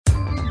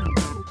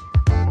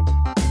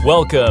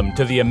Welcome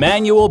to the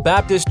Emmanuel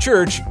Baptist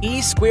Church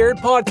E Squared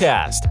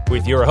podcast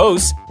with your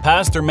hosts,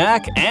 Pastor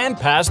Mac and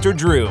Pastor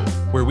Drew,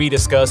 where we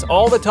discuss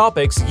all the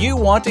topics you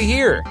want to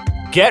hear.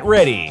 Get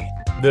ready.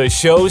 The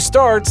show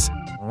starts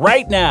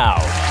right now.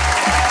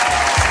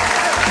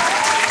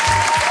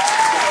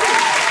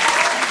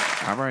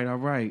 All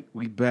right.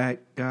 We back,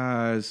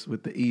 guys,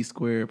 with the E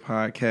Squared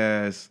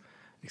podcast.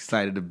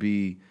 Excited to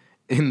be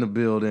in the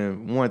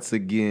building once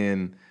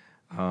again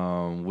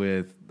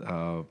with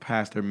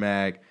Pastor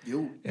Mac.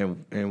 Yo.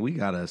 And we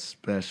got a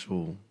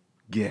special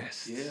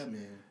guest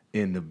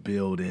in the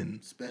building.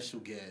 Special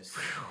guest.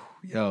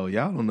 Yo,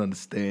 y'all don't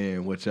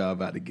understand what y'all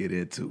about to get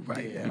into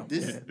right now.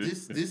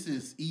 This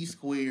is E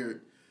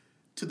Squared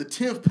to the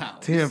 10th power.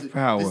 10th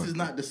power. This is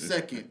not the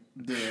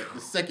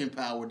second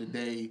power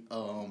today.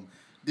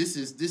 This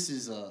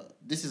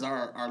is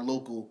our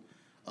local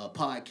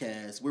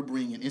podcast. We're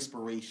bringing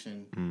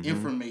inspiration,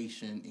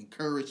 information,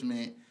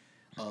 encouragement,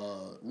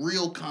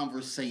 real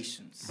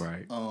conversations,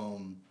 right?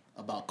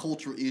 About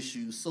cultural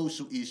issues,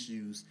 social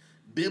issues,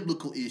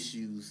 biblical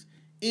issues,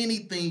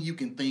 anything you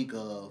can think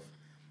of.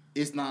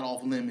 It's not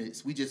off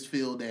limits. We just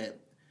feel that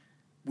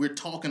we're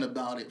talking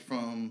about it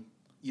from,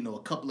 a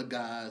couple of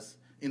guys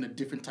in a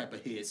different type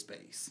of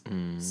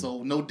headspace.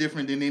 So no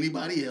different than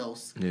anybody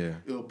else. Yeah.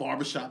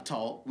 Barbershop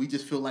talk. We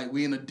just feel like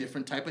we're in a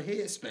different type of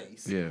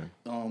headspace. Yeah.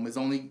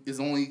 It's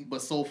only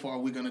but so far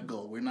we're gonna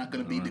go. We're not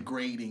gonna be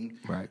degrading.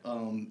 Right.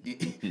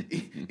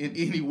 In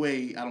any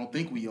way, I don't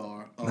think we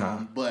are.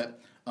 But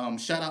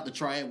shout out to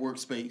Triad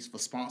Workspace for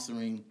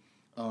sponsoring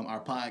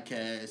our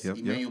podcast.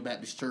 Emmanuel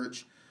Baptist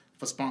Church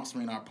for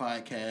sponsoring our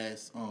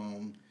podcast.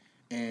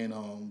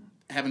 And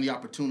having the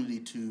opportunity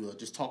to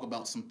just talk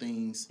about some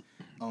things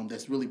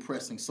that's really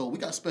pressing. So we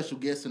got special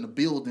guests in the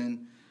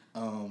building.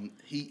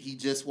 He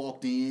just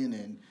walked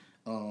in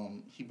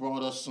and he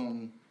brought us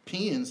some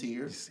pens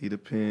here. You see the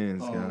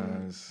pens,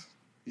 guys.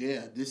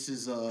 Yeah, this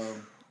is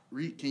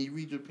can you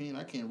read your pen?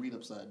 I can't read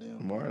upside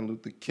down. Martin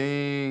Luther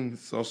King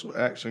Social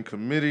Action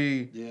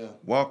Committee. Yeah.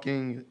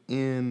 Walking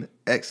in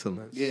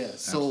Excellence. Yeah.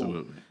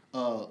 So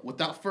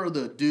without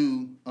further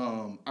ado,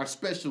 our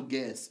special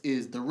guest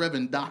is the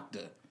Reverend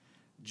Dr.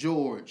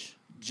 George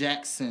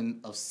Jackson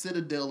of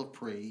Citadel of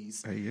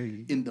Praise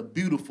in the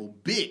beautiful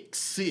big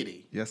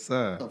city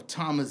of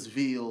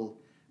Thomasville,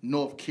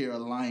 North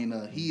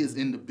Carolina. He is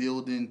in the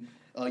building.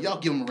 Y'all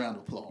give him a round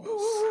of applause.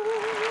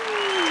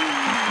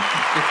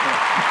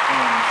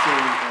 So,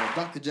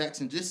 Dr.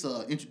 Jackson, just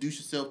introduce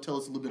yourself. Tell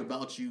us a little bit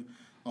about you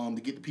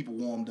to get the people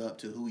warmed up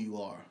to who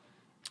you are.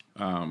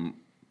 I'm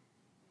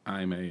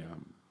a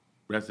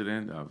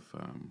resident of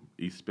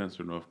East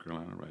Spencer, North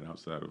Carolina, right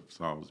outside of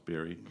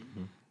Salisbury.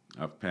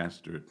 I've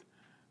pastored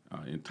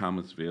in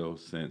Thomasville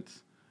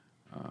since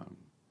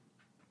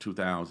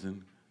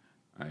 2000.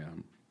 I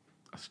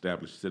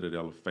established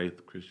Citadel of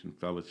Faith Christian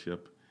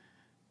Fellowship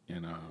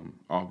in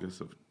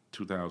August of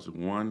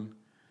 2001.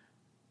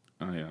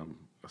 I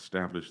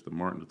established the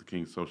Martin Luther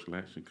King Social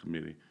Action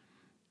Committee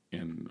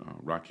in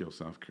Rock Hill,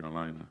 South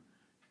Carolina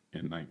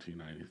in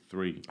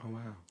 1993. Oh,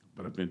 wow.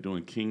 But I've been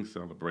doing King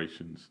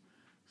celebrations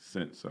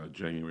since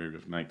January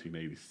of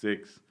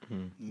 1986.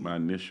 My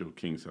initial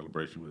King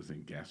celebration was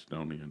in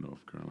Gastonia,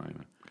 North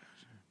Carolina.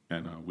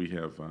 And we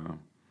have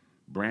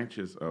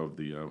branches of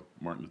the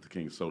Martin Luther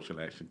King Social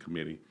Action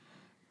Committee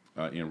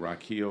in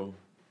Rock Hill,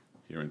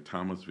 here in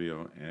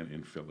Thomasville, and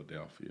in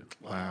Philadelphia.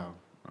 Wow.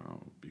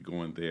 I'll be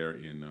going there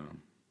in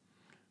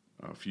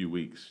a few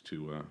weeks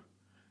to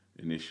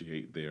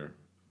initiate their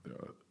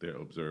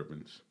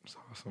observance. That's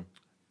awesome.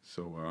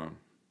 So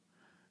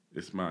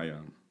it's my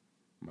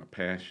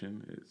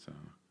passion. It's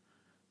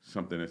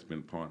something that's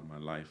been part of my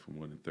life for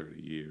more than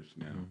 30 years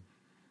now.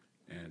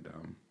 And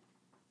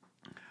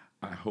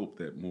I hope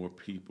that more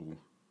people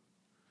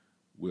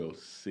will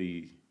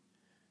see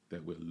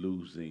that we're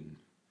losing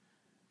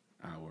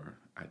our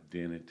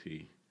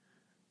identity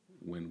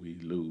when we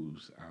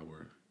lose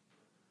our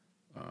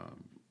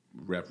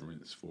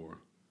reverence for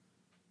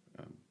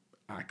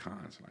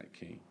icons like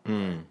King.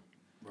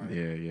 Right.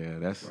 Yeah,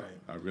 that's right.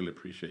 I really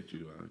appreciate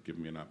you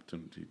giving me an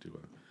opportunity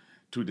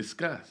to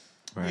discuss.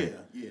 right.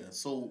 Yeah.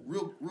 So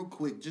real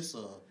quick, just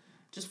for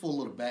a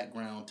little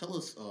background, tell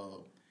us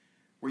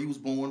where you was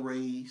born,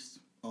 raised,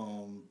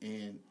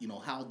 and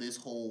how this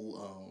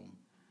whole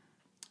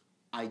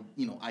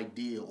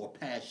idea or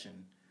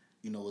passion,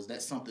 is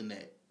that something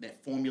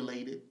that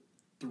formulated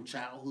through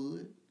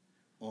childhood,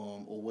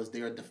 or was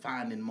there a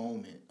defining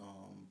moment,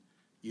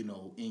 in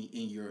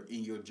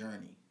your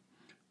journey?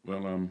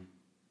 Well,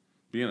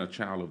 being a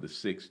child of the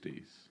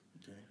 60s,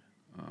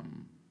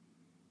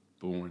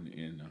 born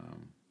in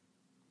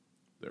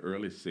the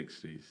early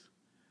 60s,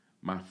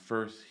 my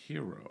first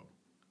hero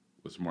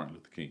was Martin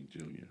Luther King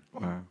Jr.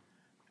 Wow.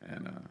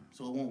 And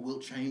So it wasn't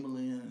Wilt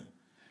Chamberlain?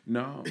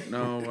 no.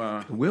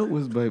 Wilt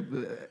was Wilt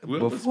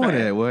was before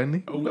bad. that, wasn't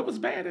he? Oh, Wilt was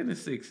bad in the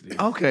 60s.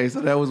 Okay, so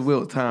that was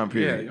Wilt's time Yeah,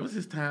 period. it was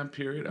his time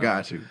period.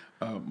 Got you.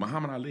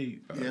 Muhammad Ali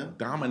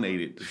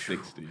dominated the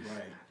 60s.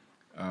 Right.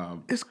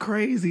 It's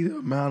crazy the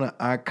amount of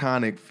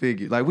iconic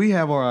figures. Like, we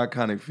have our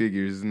iconic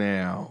figures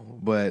now,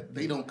 but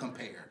they don't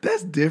compare.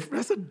 That's different.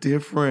 That's a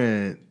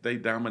different. They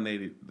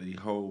dominated the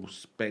whole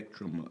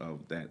spectrum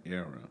of that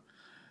era.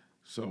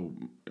 So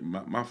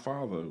my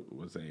father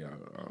was a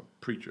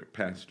preacher,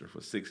 pastor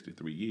for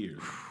 63 years.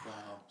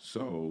 Wow.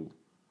 So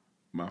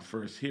my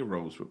first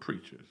heroes were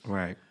preachers.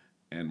 Right.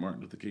 And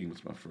Martin Luther King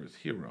was my first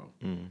hero.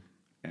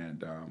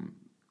 And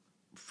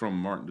from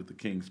Martin Luther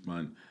King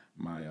spun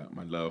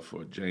my love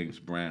for James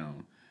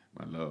Brown,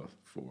 my love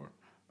for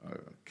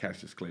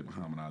Cassius Clay,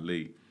 Muhammad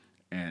Ali,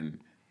 and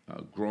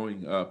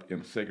growing up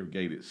in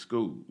segregated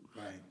schools,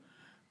 Right.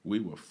 we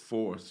were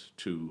forced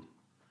to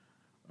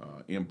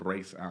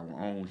embrace our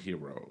own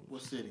heroes.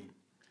 What city?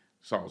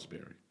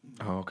 Salisbury.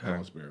 Oh, okay.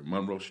 Salisbury,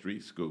 Monroe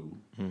Street School.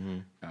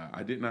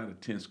 I did not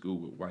attend school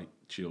with white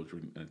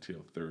children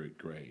until third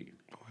grade.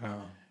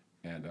 Wow.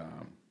 And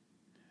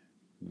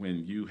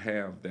when you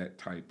have that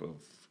type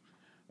of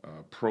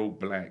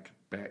pro-black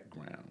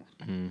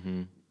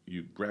background,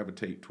 you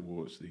gravitate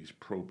towards these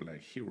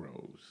pro-black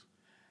heroes.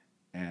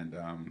 And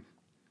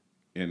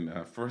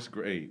in first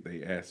grade,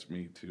 they asked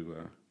me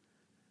to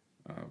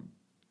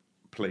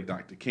play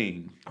Dr.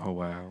 King. Oh,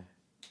 wow.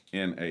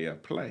 In a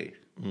play.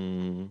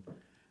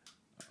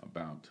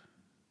 About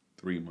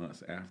 3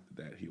 months after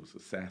that, he was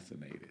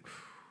assassinated.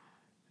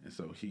 And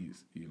so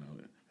he's,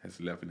 has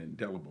left an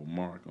indelible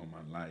mark on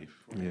my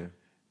life. Yeah.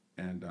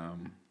 And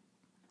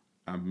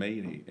I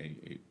made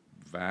a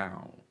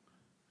vow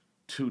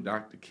to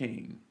Dr.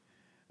 King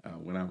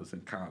when I was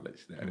in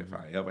college that if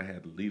I ever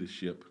had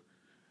leadership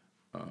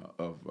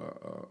of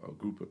a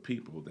group of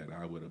people, that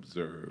I would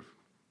observe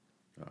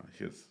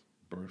his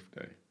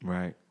birthday.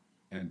 Right.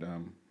 And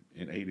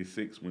in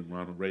 '86, when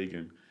Ronald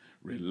Reagan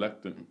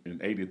in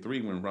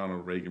 '83, when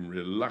Ronald Reagan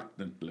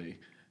reluctantly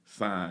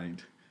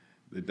signed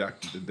the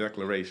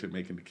declaration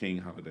making the King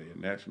holiday a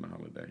national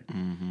holiday,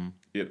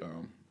 it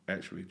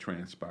actually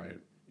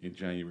transpired in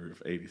January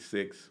of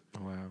 '86.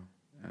 Wow.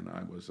 And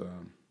I was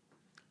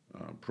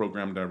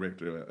program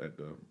director at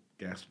the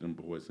Gaston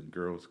Boys and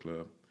Girls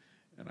Club,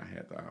 and I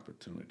had the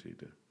opportunity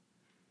to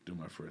do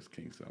my first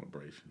King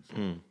celebrations.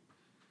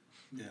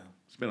 Yeah.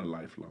 It's been a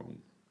lifelong.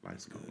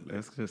 That's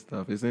good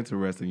stuff. It's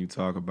interesting you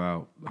talk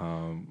about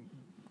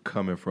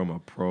coming from a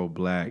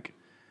pro-black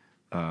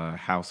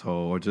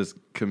household or just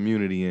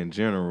community in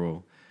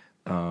general.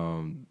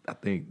 I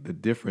think the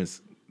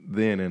difference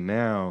then and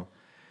now,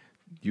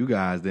 you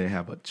guys didn't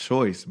have a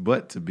choice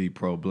but to be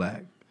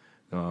pro-black.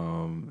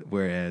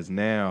 Whereas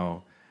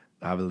now,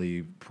 I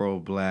believe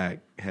pro-black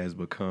has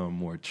become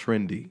more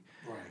trendy.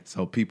 Right.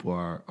 So people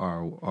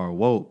are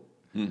woke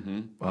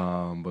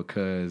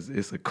because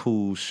it's a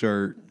cool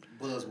shirt.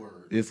 Buzzword.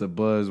 It's a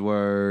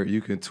buzzword.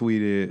 You can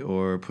tweet it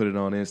or put it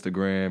on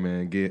Instagram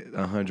and get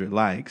 100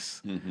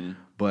 likes.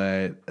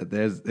 But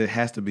it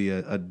has to be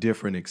a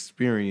different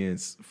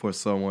experience for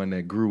someone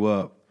that grew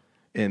up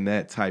in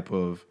that type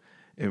of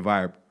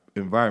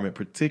environment,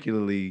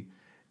 particularly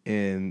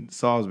in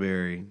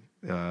Salisbury,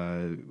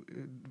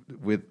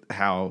 with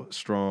how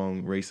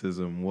strong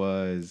racism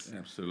was.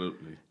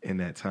 Absolutely. In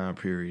that time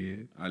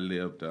period. I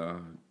lived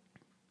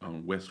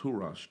on West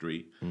Hurrah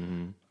Street,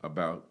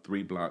 about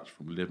 3 blocks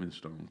from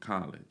Livingstone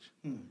College.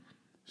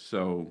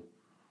 So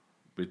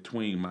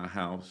between my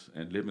house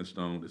and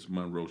Livingstone is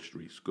Monroe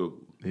Street School.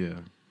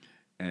 Yeah.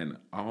 And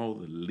all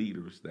the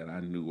leaders that I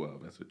knew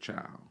of as a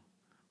child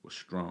were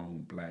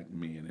strong black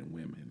men and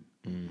women,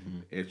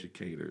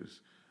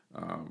 educators.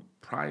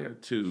 Prior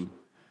to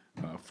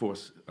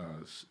forced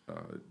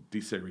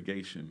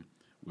desegregation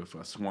with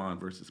Swan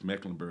versus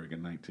Mecklenburg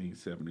in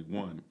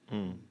 1971,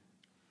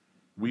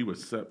 we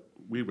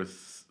were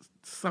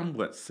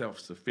somewhat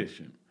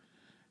self-sufficient.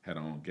 Had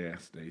our own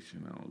gas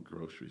station, our own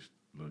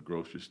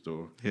grocery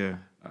store,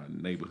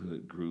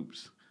 neighborhood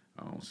groups,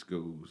 our own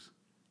schools.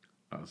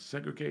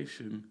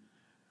 Segregation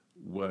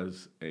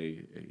was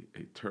a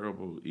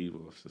terrible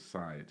evil of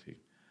society,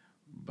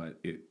 but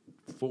it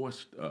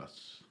forced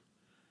us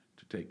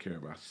to take care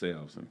of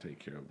ourselves and take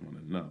care of one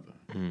another.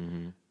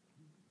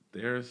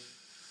 There's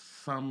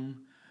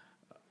some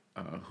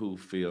who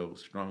feel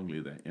strongly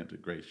that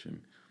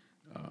integration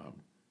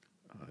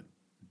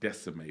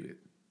decimated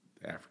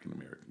the African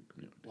American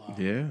community. Wow.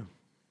 Yeah.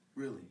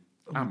 Really?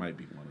 I might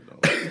be one of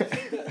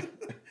those.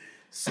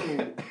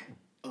 So,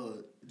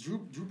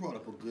 Drew brought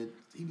up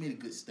he made a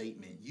good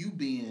statement. You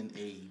being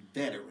a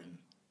veteran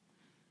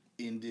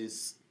in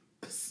this,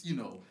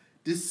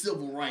 this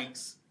civil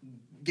rights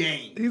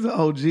game. He's an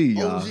OG,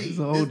 y'all. OG. He's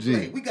an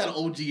OG. We got an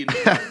OG in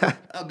there.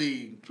 I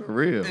mean, for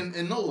real.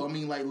 And no, I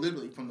mean, like,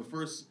 literally from the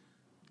first,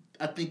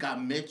 I think I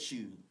met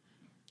you,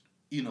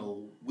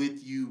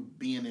 with you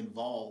being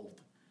involved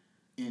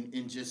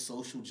in just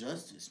social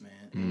justice,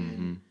 man.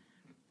 And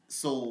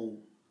so,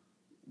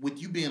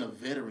 with you being a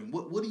veteran,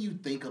 what do you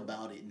think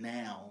about it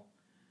now?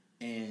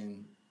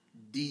 And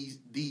these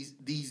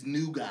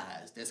new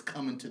guys that's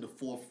coming to the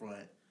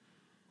forefront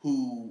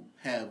who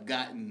have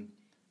gotten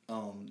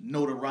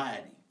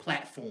notoriety,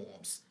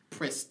 platforms,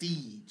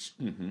 prestige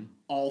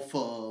off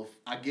of,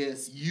 I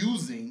guess,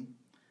 using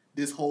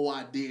this whole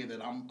idea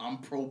that I'm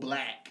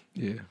pro-black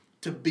Yeah.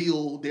 to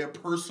build their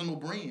personal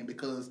brand.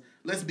 Because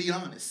let's be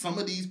honest, some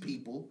of these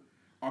people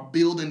are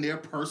building their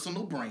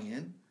personal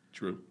brand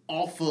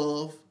off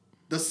of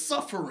the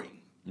suffering.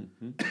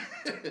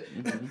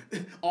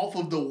 Off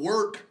of the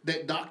work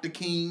that Dr.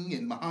 King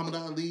and Muhammad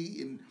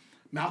Ali and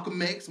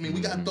Malcolm X. I mean,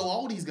 we got to throw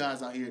all these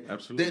guys out here.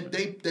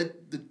 Absolutely.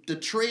 The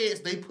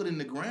treads they put in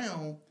the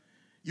ground,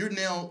 you're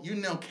now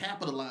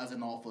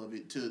capitalizing off of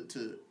it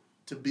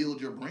to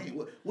build your brand.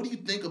 What do you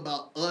think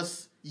about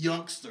us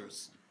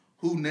youngsters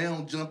who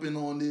now jumping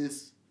on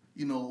this,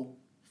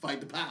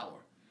 fight the power?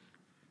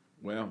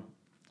 Well,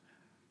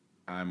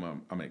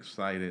 I'm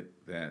excited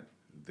that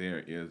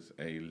there is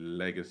a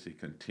legacy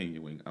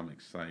continuing. I'm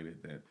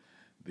excited that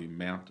the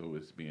mantle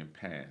is being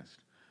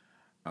passed.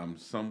 I'm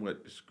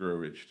somewhat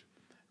discouraged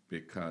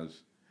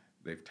because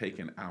they've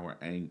taken our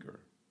anger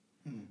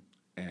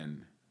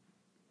and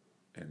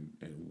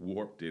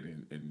warped it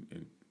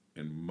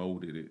and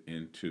molded it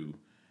into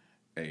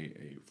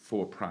a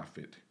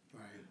for-profit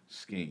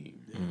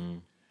scheme. Yeah.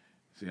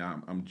 See,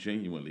 I'm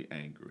genuinely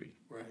angry.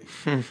 Right.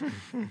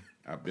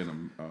 I've been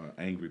an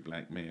angry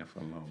black man for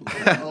a long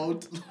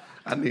time.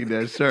 I need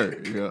that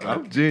shirt.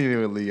 I'm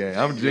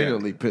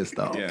genuinely pissed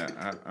off.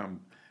 Yeah,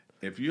 I'm.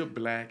 If you're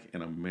black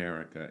in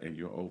America and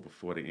you're over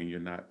 40 and you're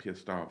not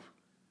pissed off,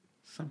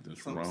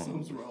 something's wrong.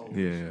 Something's wrong.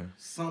 Yeah.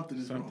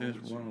 Something's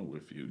wrong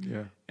with you.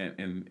 Yeah.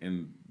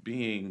 And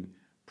being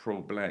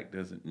pro-black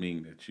doesn't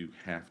mean that you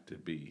have to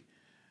be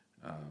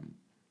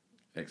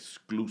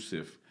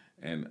exclusive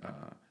and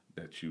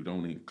that you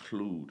don't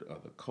include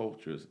other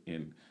cultures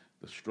in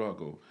the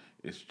struggle.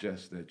 It's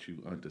just that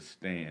you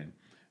understand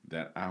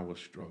that our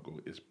struggle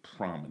is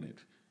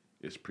prominent,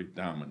 it's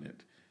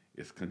predominant,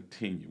 it's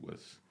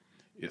continuous,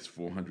 it's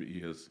 400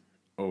 years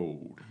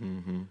old.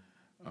 Mm-hmm.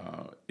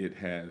 It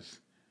has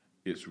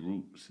its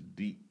roots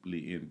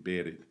deeply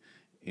embedded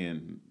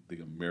in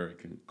the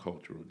American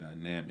cultural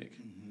dynamic,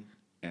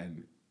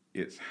 and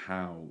it's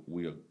how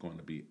we are going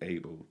to be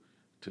able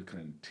to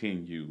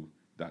continue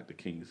Dr.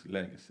 King's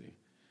legacy.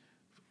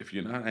 If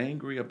you're not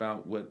angry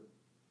about what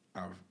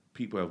our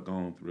people have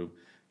gone through,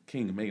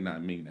 King may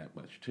not mean that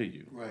much to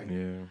you. Right.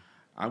 Yeah.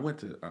 I went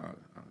to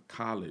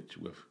college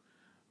with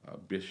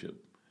Bishop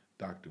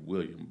Dr.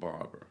 William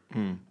Barber.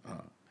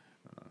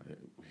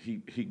 He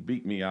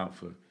beat me out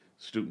for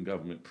student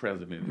government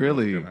president.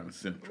 Really? In North Carolina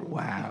Central.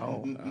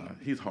 Wow.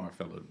 He's a hard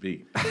fellow to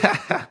beat.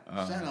 Shout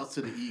out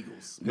to the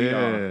Eagles.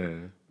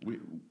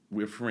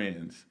 We're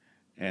friends,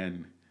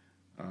 and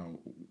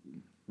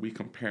we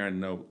compare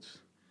notes.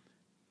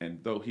 And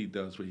though he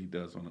does what he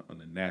does on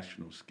a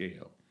national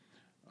scale,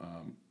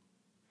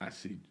 I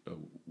see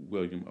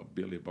William or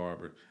Billy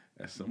Barber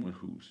as someone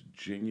who's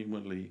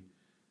genuinely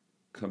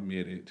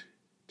committed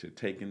to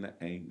taking the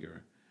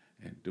anger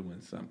and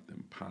doing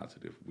something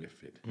positive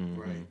with it. Mm-hmm.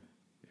 Right.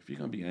 If you're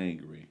going to be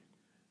angry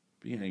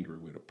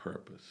with a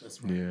purpose.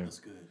 That's right. Yeah. That's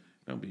good.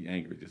 Don't be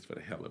angry just for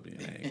the hell of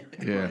being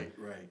angry. Yeah.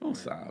 Right. Don't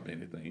solve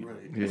anything.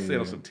 Right. It'll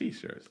sell some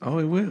T-shirts. Oh,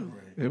 it will.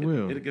 Right. It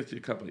will. It'll get you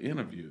a couple of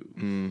interviews.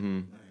 Mm-hmm.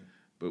 Right.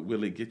 But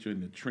will it get you in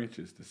the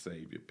trenches to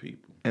save your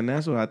people? And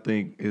that's what I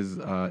think is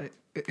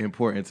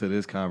important to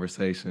this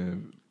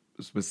conversation,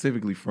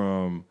 specifically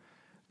from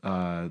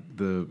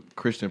the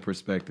Christian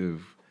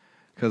perspective,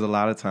 because a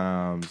lot of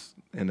times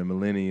in the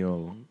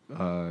millennial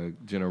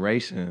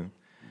generation,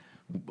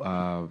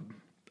 a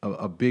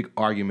big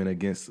argument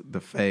against the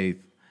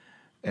faith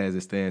as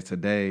it stands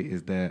today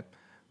is that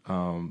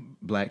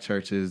black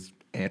church is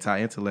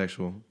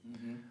anti-intellectual.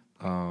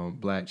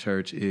 Black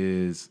church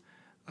is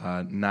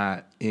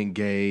not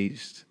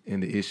engaged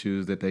in the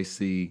issues that they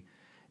see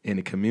in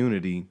the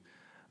community.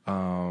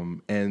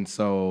 And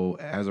so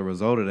as a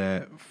result of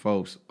that,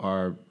 folks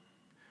are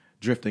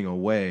drifting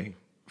away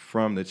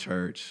from the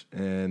church,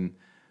 and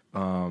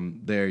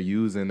they're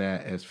using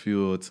that as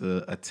fuel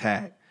to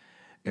attack.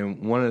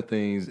 And one of the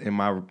things in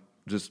my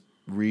just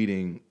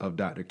reading of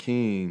Dr.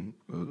 King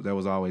that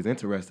was always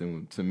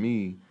interesting to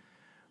me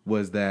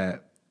was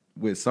that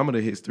with some of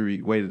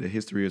the way that the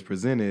history is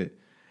presented,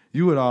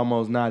 you would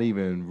almost not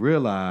even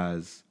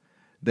realize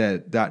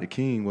that Dr.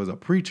 King was a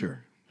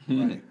preacher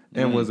and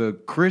was a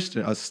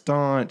Christian, a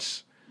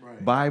staunch,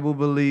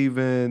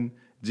 Bible-believing,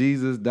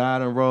 Jesus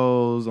died and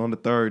rose on the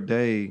third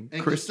day.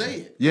 And Christian. could say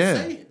it. Yeah.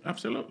 Could say it.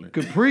 Absolutely.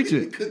 Could preach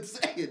it. Could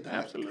say it.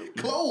 Absolutely.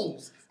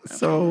 Close.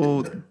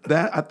 So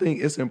that I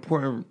think it's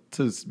important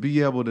to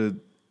be able to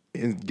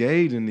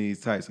engage in these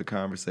types of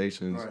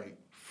conversations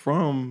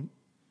from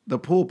the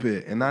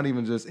pulpit and not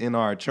even just in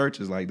our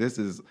churches. Like this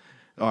is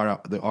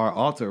our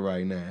altar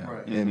right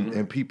now,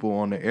 and people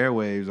on the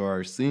airwaves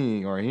are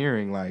seeing or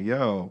hearing like,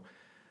 yo,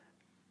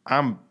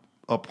 I'm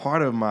a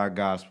part of my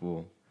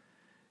gospel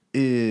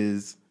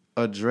is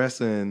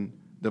addressing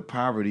the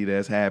poverty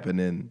that's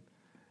happening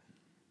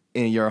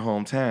in your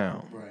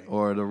hometown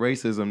or the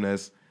racism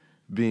that's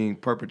being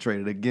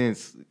perpetrated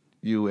against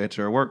you at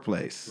your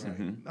workplace.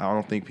 I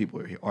don't think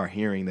people are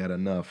hearing that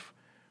enough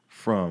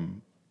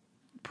from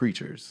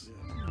preachers.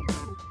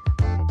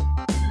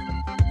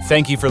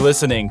 Thank you for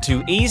listening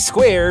to E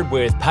Squared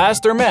with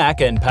Pastor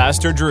Mac and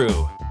Pastor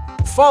Drew.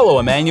 Follow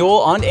Emmanuel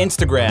on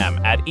Instagram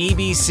at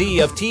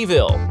EBC of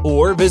Tville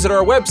or visit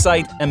our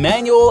website,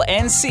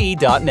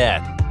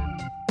 emmanuelnc.net.